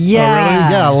 Yeah. Oh,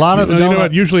 really? Yeah, a lot of the You know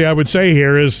what usually I would say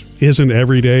here isn't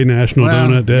every day National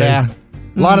Donut Day. Yeah.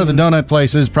 A lot of the donut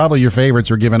places, probably your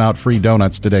favorites, are giving out free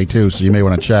donuts today, too, so you may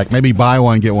want to check. Maybe buy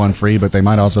one, get one free, but they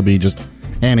might also be just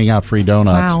handing out free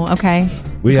donuts. Wow, okay.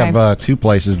 We have 2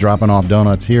 places dropping off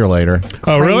donuts here later.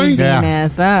 Oh, really?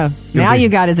 Craziness. Oh, now you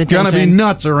got his attention. It's going to be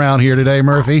nuts around here today,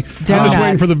 Murphy. Donuts. I'm just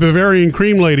waiting for the Bavarian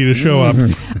cream lady to show up.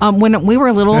 When we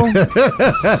were little,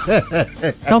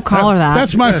 don't call her that.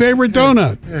 That's my favorite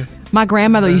donut. My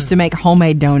grandmother used to make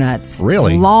homemade donuts.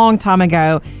 Really? A long time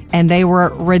ago, and they were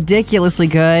ridiculously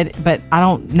good, but I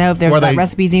don't know if that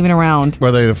recipe's even around.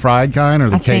 Were they the fried kind or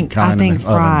the cake kind? I think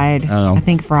fried. I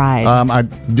think fried. I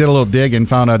did a little dig and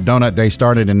found out Donut Day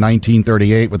started in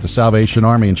 1938 with the Salvation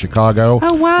Army in Chicago.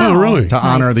 Oh, wow. Oh, really? To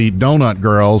honor the donut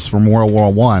girls from World War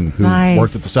I who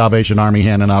worked at the Salvation Army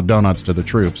handing out donuts to the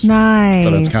troops. Nice.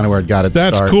 So that's kind of where it got its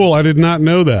start. That's cool. I did not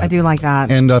know that. I do like that.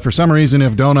 And for some reason,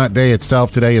 if Donut Day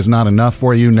itself today is not enough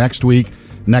for you, next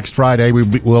Friday,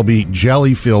 will be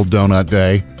Jelly-Filled Donut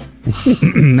Day.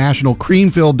 National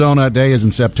Cream-Filled Donut Day is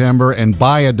in September, and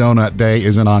Buy a Donut Day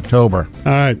is in October.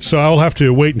 All right, so I'll have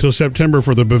to wait until September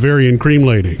for the Bavarian cream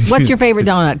lady. What's your favorite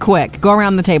donut? Quick, go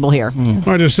around the table here.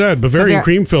 I just said Bavarian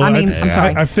cream-filled. I'm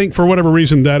sorry. I think for whatever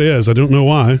reason that is. I don't know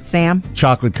why. Sam?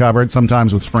 Chocolate covered,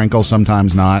 sometimes with sprinkles,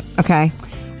 sometimes not. Okay.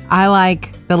 I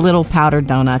like the little powdered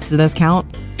donuts. Do those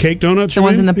count? Cake donuts? The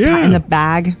ones in the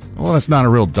bag? Well, it's not a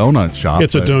real donut shop.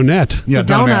 It's a donut. Yeah,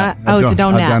 it's a donut. It's a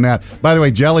donut. By the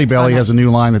way, Jelly Belly has a new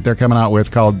line that they're coming out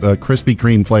with called Krispy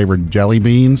Kreme flavored jelly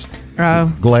beans.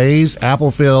 Oh. Glaze,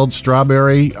 apple filled,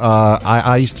 strawberry,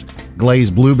 iced,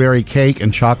 glazed blueberry cake,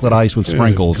 and chocolate ice with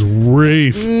sprinkles.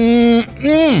 Grief.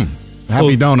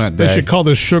 Happy Donut Day. They should call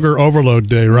this Sugar Overload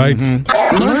Day, right?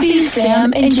 Murphy,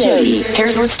 Sam, and Jody.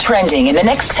 Here's what's trending in the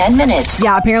next 10 minutes.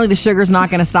 Yeah, apparently the sugar's not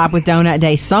going to stop with Donut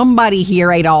Day. Somebody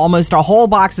here ate almost a whole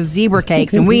box of zebra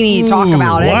cakes, and we need to talk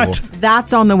about it. What?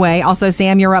 That's on the way. Also,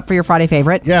 Sam, you're up for your Friday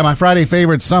favorite. Yeah, my Friday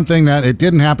favorite's something that it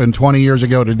didn't happen 20 years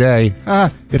ago today.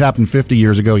 It happened 50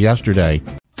 years ago yesterday. In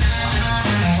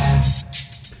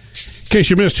case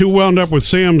you missed who wound up with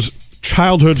Sam's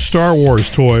childhood Star Wars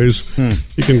toys,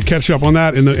 you can catch up on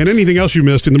that and anything else you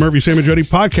missed in the Murphy, Sam, and Jody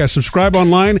podcast. Subscribe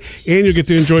online, and you'll get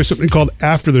to enjoy something called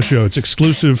After the Show. It's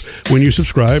exclusive when you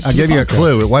subscribe. I'll give you a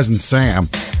clue. It wasn't Sam.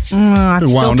 I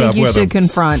still think you should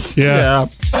confront. Yeah.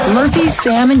 Murphy,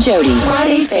 Sam, and Jody.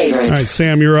 Friday favorites. All right,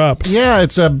 Sam, you're up. Yeah,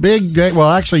 it's a big day.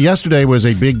 Well, actually, yesterday was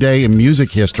a big day in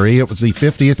music history. It was the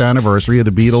 50th anniversary of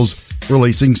the Beatles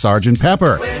releasing Sgt.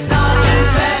 Pepper.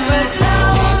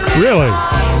 Really?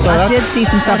 So I did see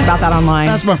some stuff about that online.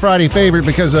 That's my Friday favorite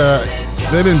because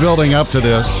they've been building up to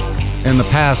this. In the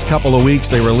past couple of weeks,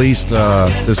 they released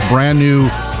this brand new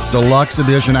deluxe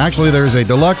edition. Actually, there's a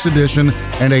deluxe edition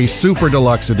and a super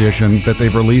deluxe edition that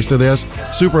they've released of this.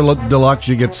 Super deluxe,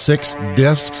 you get 6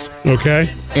 discs. Okay.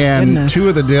 And 2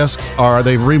 of the discs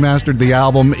they've remastered the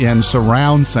album in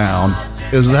surround sound.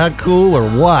 Is that cool or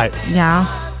what? Yeah.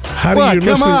 How do you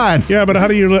listen? Come on. Yeah, but how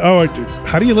do you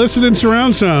listen in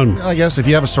surround sound? I guess if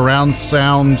you have a surround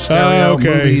sound stereo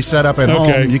movie set up at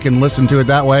home, you can listen to it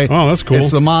that way. Oh, that's cool.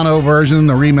 It's the mono version,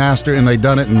 the remaster, and they've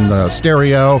done it in the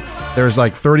stereo. There's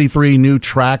like 33 new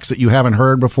tracks that you haven't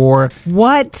heard before.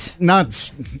 What?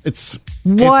 It's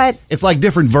like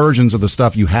different versions of the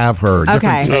stuff you have heard.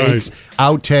 Okay. Different takes,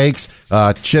 outtakes,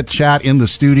 chit chat in the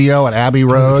studio at Abbey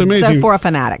Road. It's amazing. So for a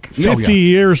fanatic. 50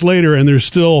 years later, and there's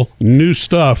still new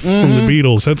stuff from the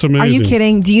Beatles. That's amazing. Are you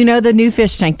kidding? Do you know the new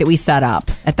fish tank that we set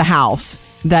up at the house?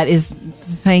 That is,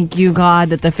 thank you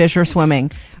God that the fish are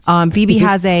swimming. Phoebe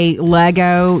has a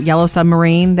Lego Yellow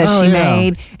Submarine that she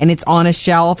made, and it's on a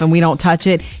shelf, and we don't touch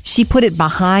it. She put it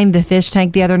behind the fish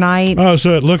tank the other night. Oh,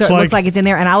 so it looks like it's in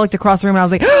there. And I looked across the room, and I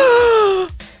was like,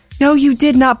 no, you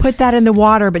did not put that in the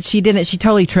water, but she didn't. She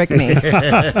totally tricked me.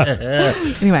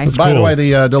 Anyway. By the way,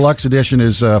 the deluxe edition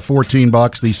is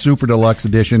 $14. The super deluxe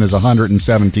edition is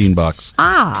 $117.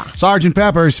 Sgt.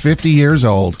 Pepper's 50 years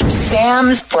old.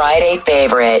 Sam's Friday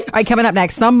favorite. All right, coming up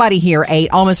next, somebody here ate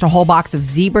almost a whole box of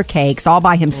zebra cakes all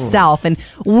by himself, and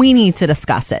we need to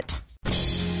discuss it.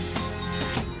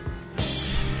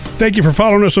 Thank you for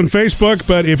following us on Facebook,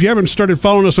 but if you haven't started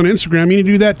following us on Instagram, you need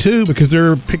to do that too, because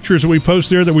there are pictures that we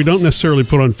post there that we don't necessarily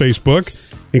put on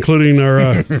Facebook, including our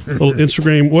little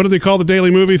Instagram. What do they call the daily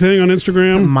movie thing on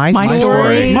Instagram? My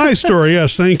Story. My Story,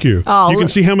 yes, thank you. Oh, you can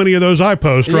see how many of those I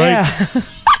post, right? Yeah.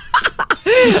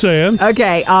 Just saying.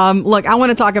 Okay, look, I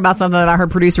want to talk about something that I heard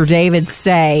producer David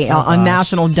say on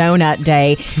National Donut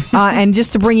Day. And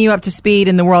just to bring you up to speed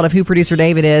in the world of who producer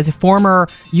David is, former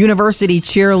university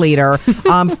cheerleader.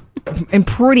 in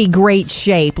pretty great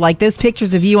shape. Like those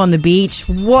pictures of you on the beach.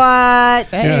 What?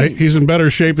 Yeah, he's in better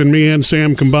shape than me and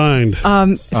Sam combined.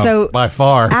 So by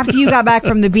far. After you got back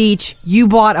from the beach, you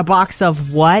bought a box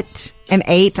of what? And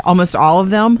ate almost all of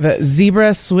them? The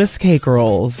zebra Swiss cake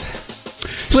rolls.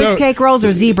 Swiss cake rolls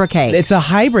or zebra cake? It's a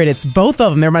hybrid. It's both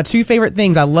of them. They're my two favorite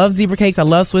things. I love zebra cakes. I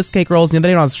love Swiss cake rolls. The other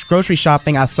day when I was grocery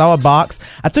shopping, I saw a box.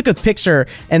 I took a picture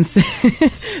and sent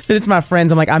it to my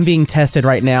friends. I'm like, I'm being tested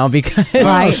right now because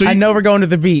I know we're going to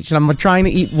the beach and I'm trying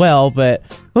to eat well, but...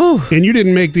 Ooh. And you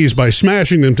didn't make these by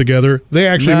smashing them together. They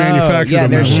actually manufactured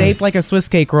them. Yeah, they're shaped like a Swiss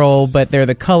cake roll, but they're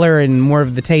the color and more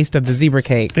of the taste of the zebra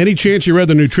cake. Any chance you read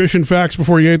the nutrition facts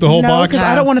before you ate the whole box? No, because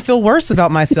I don't want to feel worse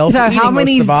about myself. So how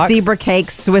many zebra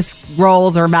cakes, Swiss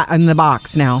rolls are in the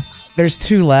box now? There's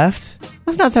 2 left.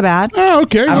 That's not so bad. Oh,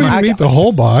 okay. We didn't eat the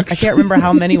whole box. I can't remember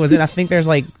how many was in. I think there's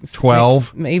like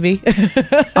 12. Maybe.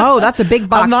 Oh, that's a big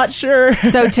box. I'm not sure.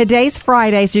 So today's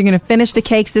Friday, so you're going to finish the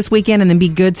cakes this weekend and then be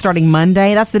good starting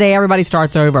Monday. That's the day everybody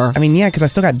starts over. I mean, yeah, because I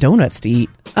still got donuts to eat.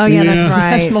 Oh, yeah, that's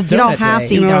right. National You don't Donut have Day.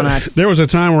 to eat donuts. There was a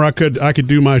time where I could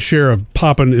do my share of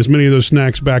popping as many of those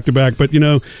snacks back to back, but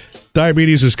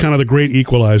diabetes is kind of the great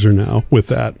equalizer now with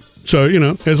that. So,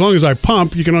 as long as I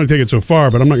pump, you can only take it so far,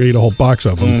 but I'm not going to eat a whole box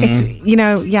of them. It's,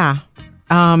 yeah.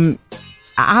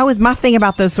 My thing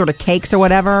about those sort of cakes or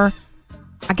whatever,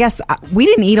 I guess we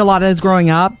didn't eat a lot of those growing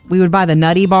up. We would buy the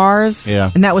Nutty bars,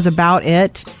 and that was about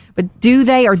it. But do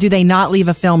they or do they not leave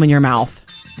a film in your mouth,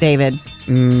 David?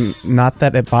 Not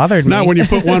that it bothered me. Not when you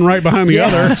put one right behind the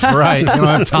other. That's right. You don't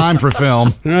have time for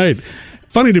film. Right.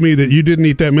 Funny to me that you didn't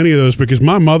eat that many of those because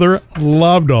my mother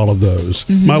loved all of those.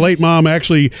 Mm-hmm. My late mom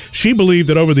actually, she believed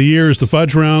that over the years, the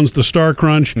Fudge Rounds, the Star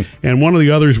Crunch, and one of the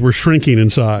others were shrinking in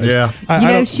size.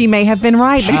 Yeah. She may have been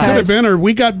right. She could have been, or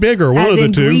we got bigger, one of the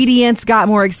two. As ingredients got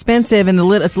more expensive, and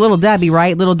it's Little Debbie,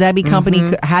 right? Little Debbie company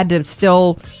had to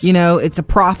still, it's a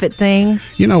profit thing.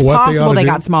 You know it's what? Possible they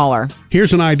got smaller.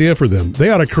 Here's an idea for them. They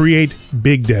ought to create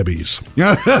Big Debbies.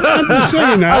 I'm just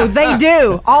saying that. Oh, they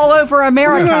do. All over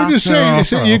America. I'm just saying.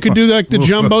 You could do like the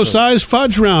jumbo size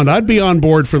fudge round. I'd be on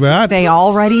board for that. They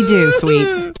already do,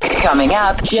 sweets. Coming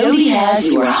up, Jody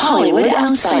has your Hollywood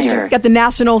Outsider. Got the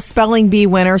National Spelling Bee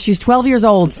winner. She's 12 years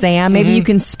old, Sam. Maybe you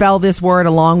can spell this word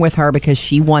along with her because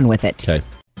she won with it. Okay.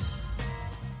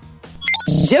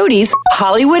 Jody's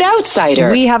Hollywood Outsider.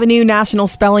 We have a new National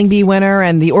Spelling Bee winner,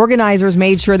 and the organizers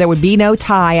made sure there would be no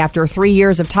tie after 3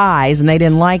 years of ties, and they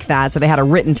didn't like that, so they had a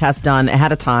written test done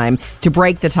ahead of time to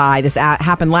break the tie. This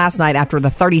happened last night after the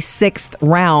 36th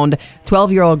round.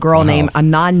 12-year-old girl named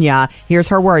Ananya. Here's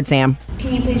her word, Sam.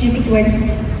 Can you please repeat the word?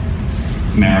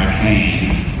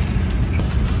 Maricane.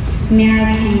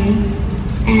 Maricane.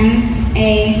 M-A-R-O-C-A-I-N.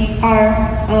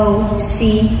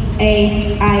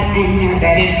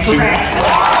 That is correct.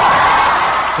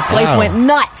 The place went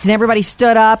nuts, and everybody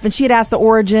stood up, and she had asked the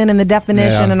origin and the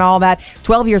definition and all that.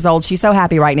 12 years old. She's so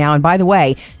happy right now. And by the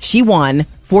way, she won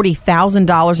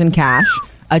 $40,000 in cash,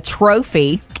 a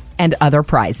trophy, and other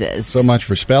prizes. So much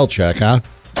for spell check, huh?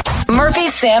 Murphy,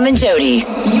 Sam, and Jody,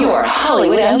 your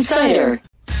Hollywood Outsider.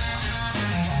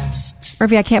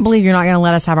 Murphy, I can't believe you're not going to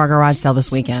let us have our garage sale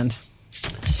this weekend.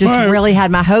 Just really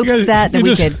had my hopes set that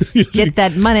we could get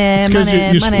that money.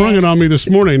 You sprung it on me this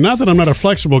morning. Not that I'm not a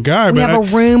flexible guy, we but have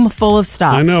a room full of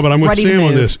stuff. I know, but I'm with Sam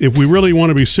on this. If we really want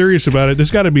to be serious about it,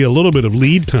 there's got to be a little bit of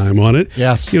lead time on it.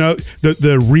 Yes.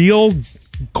 The real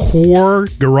core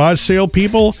garage sale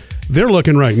people, they're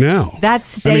looking right now. That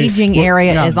staging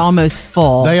area is almost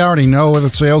full. They already know where the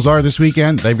sales are this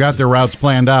weekend. They've got their routes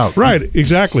planned out. Right,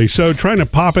 exactly. So trying to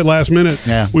pop it last minute,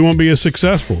 we won't be as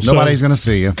successful. Nobody's going to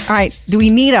see you. All right. Do we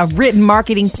need a written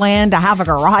marketing plan to have a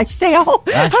garage sale?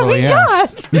 Actually,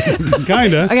 yes.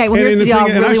 Kind of. Okay, well, here's the deal. I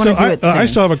really want to do it soon. I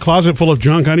still have a closet full of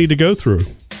junk I need to go through.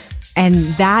 And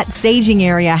that staging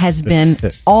area has been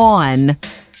on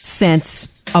since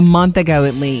a month ago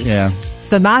at least. Yeah.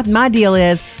 So my deal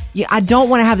is I don't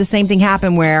want to have the same thing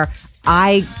happen where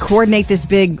I coordinate this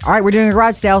big, all right, we're doing a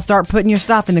garage sale, start putting your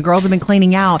stuff, and the girls have been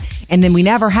cleaning out, and then we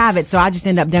never have it, so I just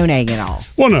end up donating it all.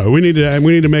 Well, no, we need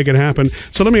to make it happen.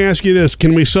 So let me ask you this: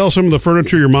 can we sell some of the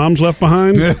furniture your mom's left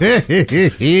behind? Might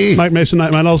make a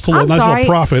nice little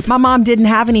profit. My mom didn't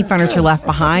have any furniture left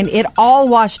behind. It all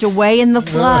washed away in the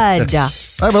flood.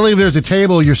 I believe there's a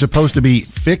table you're supposed to be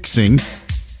fixing.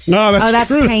 No,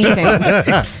 that's true. Painting.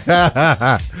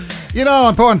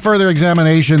 Upon further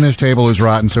examination, this table is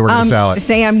rotten, so we're going to sell it.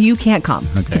 Sam, you can't come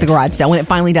to the garage sale when it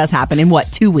finally does happen in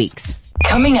 2 weeks?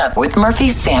 Coming up with Murphy,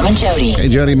 Sam, and Jody. Hey,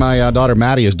 Jody, my daughter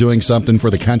Maddie is doing something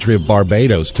for the country of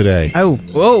Barbados today. Oh,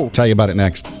 whoa. Tell you about it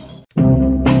next.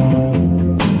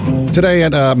 Today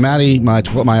at Maddie, my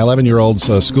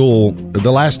 11-year-old's school,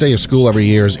 the last day of school every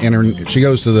year is she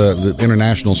goes to the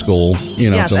international school.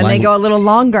 Yes, and they go a little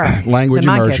longer. Language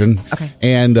than my immersion. kids. Okay.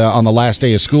 And on the last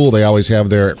day of school, they always have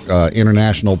their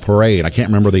international parade. I can't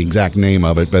remember the exact name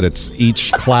of it, but it's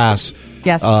each class.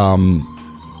 Yes.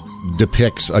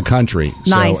 Depicts a country.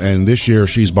 Nice. So, and this year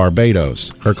she's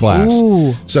Barbados, her class.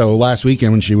 Ooh. So last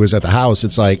weekend when she was at the house,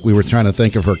 it's like we were trying to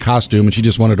think of her costume, and she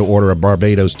just wanted to order a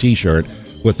Barbados T-shirt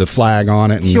with the flag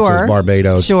on it, and it says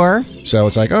Barbados. Sure. So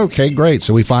it's like, okay, great.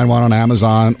 So we find one on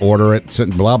Amazon, order it,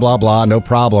 blah, blah, blah, no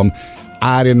problem.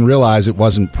 I didn't realize it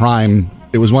wasn't Prime.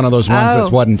 It was one of those ones that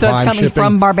wasn't so Prime it's coming shipping.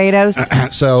 from Barbados?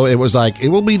 So it was like, it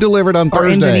will be delivered on Thursday.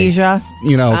 Or Indonesia?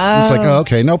 It's like, oh,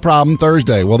 okay, no problem,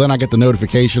 Thursday. Well, then I get the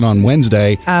notification on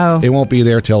Wednesday. It won't be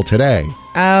there till today.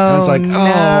 And it's like,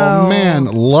 oh, man.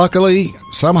 Luckily,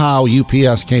 somehow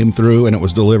UPS came through and it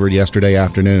was delivered yesterday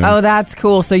afternoon. Oh, that's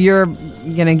cool. So you're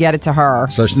going to get it to her.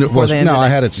 So I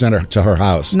had it sent her to her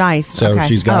house. Nice. So okay.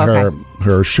 she's got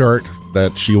her shirt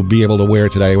that she'll be able to wear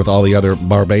today with all the other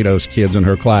Barbados kids in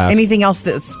her class. Anything else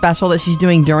that's special that she's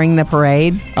doing during the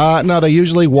parade? No, they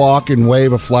usually walk and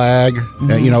wave a flag.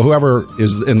 Mm-hmm. Whoever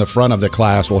is in the front of the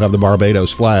class will have the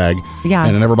Barbados flag. Yeah,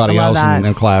 and then everybody else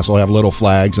in class will have little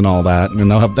flags and all that. And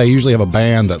they usually have a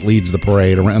band that leads the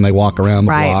parade, and they walk around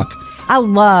the block. I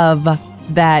love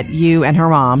that you and her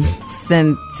mom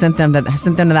sent them to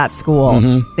that school.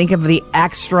 Mm-hmm. Think of the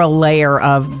extra layer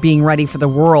of being ready for the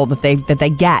world that they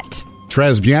get.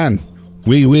 Très bien.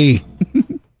 Oui, oui.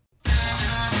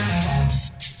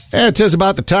 It is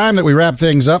about the time that we wrap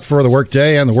things up for the work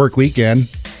day and the work weekend.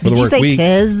 Did you say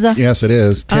tis? Yes, it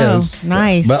is. Tis. Oh,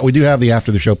 nice. But we do have the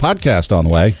After the Show podcast on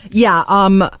the way. Yeah.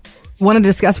 Want to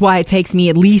discuss why it takes me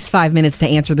at least 5 minutes to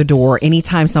answer the door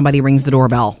anytime somebody rings the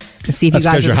doorbell. To see if That's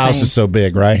you guys because your house is so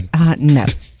big, right? No.